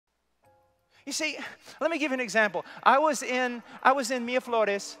You see, let me give you an example. I was in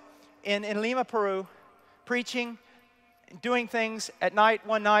Miraflores in Lima, Peru, preaching, doing things at night,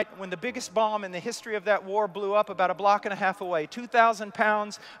 one night, when the biggest bomb in the history of that war blew up about a block and a half away, 2,000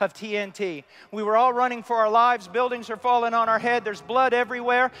 pounds of TNT. We were all running for our lives. Buildings are falling on our head. There's blood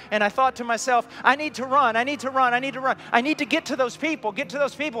everywhere. And I thought to myself, I need to run. I need to run. I need to run. I need to get to those people. Get to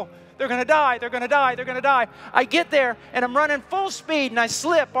those people. They're going to die. They're going to die. They're going to die. I get there, and I'm running full speed, and I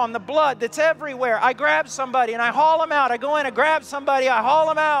slip on the blood that's everywhere. I grab somebody, and I haul them out. I go in, I grab somebody, I haul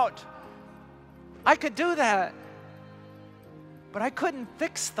them out. I could do that. But I couldn't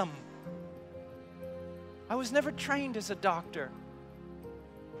fix them. I was never trained as a doctor.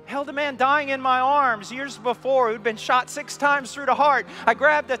 Held a man dying in my arms years before who'd been shot 6 times through the heart. I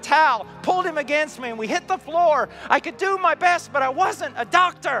grabbed a towel, pulled him against me, and we hit the floor. I could do my best, but I wasn't a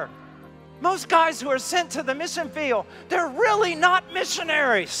doctor. Most guys who are sent to the mission field, they're really not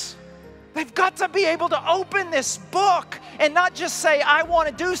missionaries. They've got to be able to open this book and not just say, I want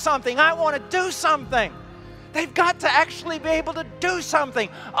to do something, I want to do something. They've got to actually be able to do something.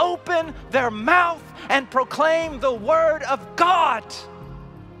 Open their mouth and proclaim the Word of God.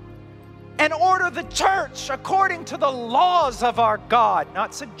 And order the church according to the laws of our God.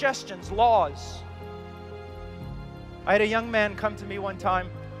 Not suggestions, laws. I had a young man come to me one time.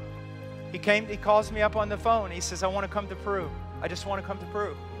 He calls me up on the phone. He says, I want to come to Peru. I just want to come to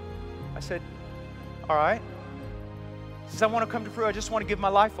Peru. I said, all right. He says, I want to come to Peru. I just want to give my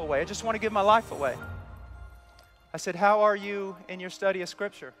life away. I just want to give my life away. I said, how are you in your study of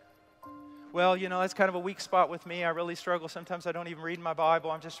Scripture? Well, you know, that's kind of a weak spot with me. I really struggle. Sometimes I don't even read my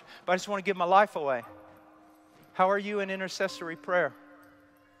Bible. But I just want to give my life away. How are you in intercessory prayer?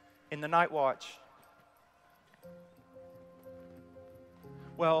 In the night watch?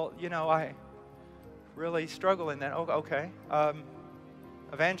 Well, you know, I really struggle in that. Oh, okay.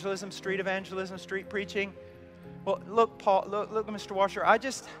 Evangelism, street preaching. Well, look, Paul, look, Mr. Washer, I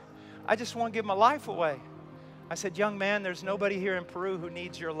just want to give my life away. I said, young man, there's nobody here in Peru who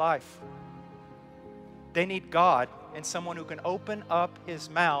needs your life. They need God and someone who can open up his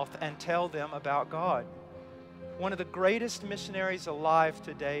mouth and tell them about God. One of the greatest missionaries alive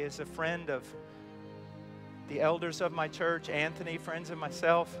today is a friend of the elders of my church, Anthony, friends of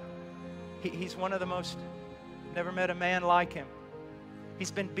myself. He's one of the most, never met a man like him.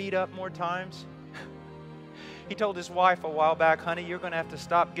 He's been beat up more times. He told his wife a while back, honey, you're going to have to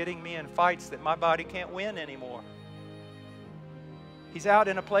stop getting me in fights that my body can't win anymore. He's out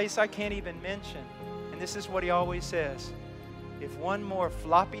in a place I can't even mention. And this is what he always says. If one more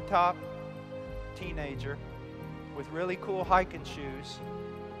floppy top teenager with really cool hiking shoes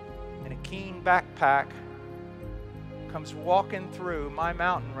and a keen backpack comes walking through my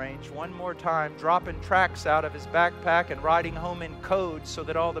mountain range one more time, dropping tracks out of his backpack and riding home in code so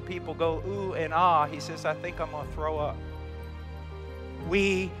that all the people go ooh and ah, he says, I think I'm going to throw up.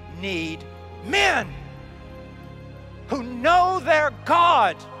 We need men who know their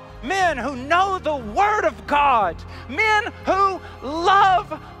God, men who know the Word of God, men who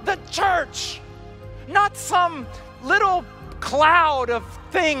love the church, not some little cloud of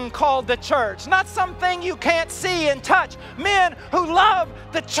thing called the church, not something you can't see and touch. Men who love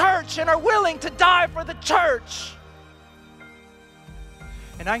the church and are willing to die for the church.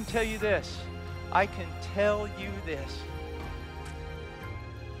 And I can tell you this,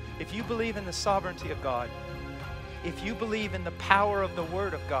 if you believe in the sovereignty of God, if you believe in the power of the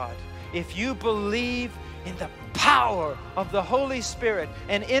Word of God, if you believe in the power of the Holy Spirit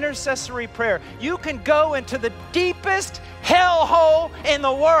and intercessory prayer, you can go into the deepest hellhole in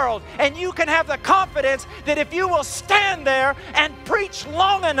the world, and you can have the confidence that if you will stand there and preach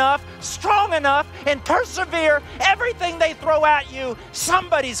long enough, strong enough, and persevere, everything they throw at you,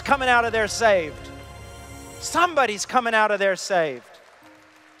 somebody's coming out of there saved. Somebody's coming out of there saved.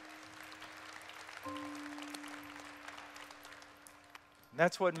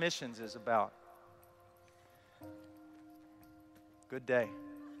 That's what missions is about. Good day.